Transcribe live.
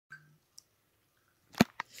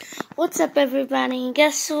What's up, everybody?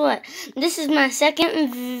 Guess what? This is my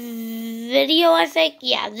second video, I think.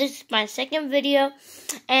 Yeah, this is my second video,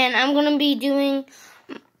 and I'm gonna be doing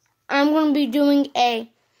a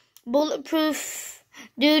bulletproof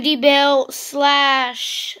duty belt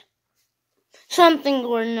 / something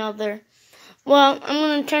or another. Well, I'm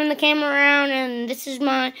gonna turn the camera around, and this is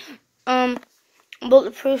my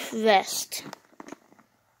bulletproof vest.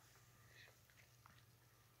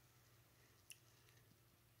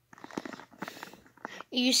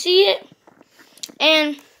 You see it?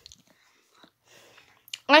 And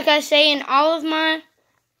like I say in all of my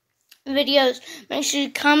videos, make sure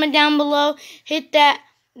you comment down below, hit that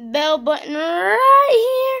bell button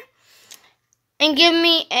right here, and give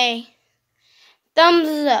me a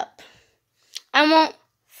thumbs up. I want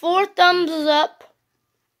 4 thumbs up,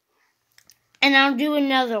 and I'll do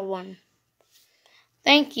another one.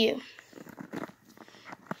 Thank you.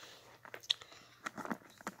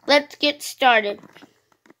 Let's get started.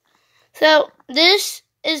 So, this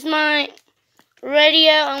is my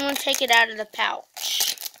radio. I'm going to take it out of the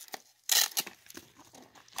pouch.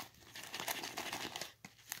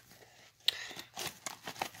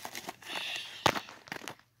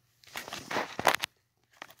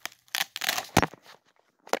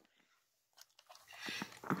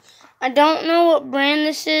 I don't know what brand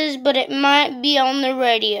this is, but it might be on the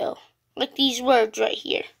radio. Like these words right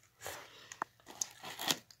here.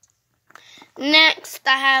 Next,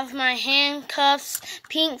 I have my handcuffs,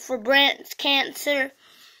 pink for breast cancer.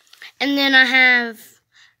 And then I have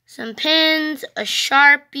some pens, a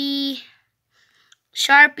Sharpie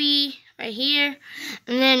right here.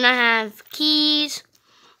 And then I have keys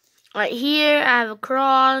right here. I have a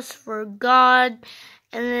cross for God.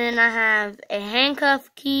 And then I have a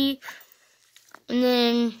handcuff key. And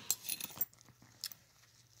then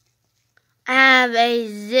I have a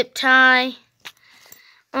zip tie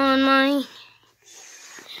on my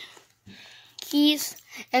keys,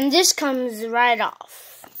 and this comes right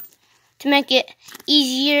off to make it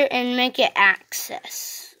easier and make it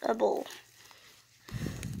accessible.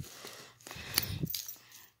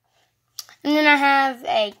 And then I have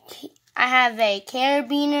a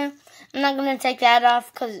carabiner. I'm not going to take that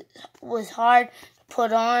off because it was hard to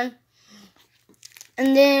put on.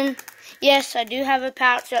 And then, yes, I do have a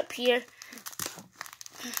pouch up here.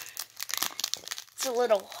 It's a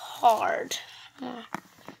little hard.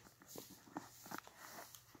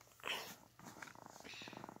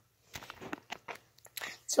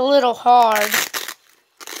 It's a little hard,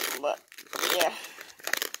 but yeah.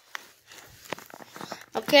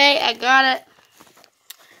 Okay, I got it.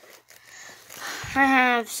 I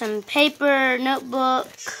have some paper, notebook,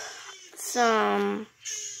 some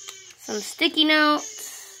sticky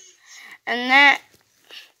notes, and that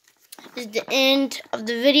is the end of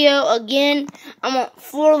the video. Again, I want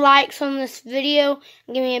 4 likes on this video.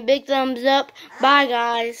 Give me a big thumbs up. Bye,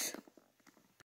 guys.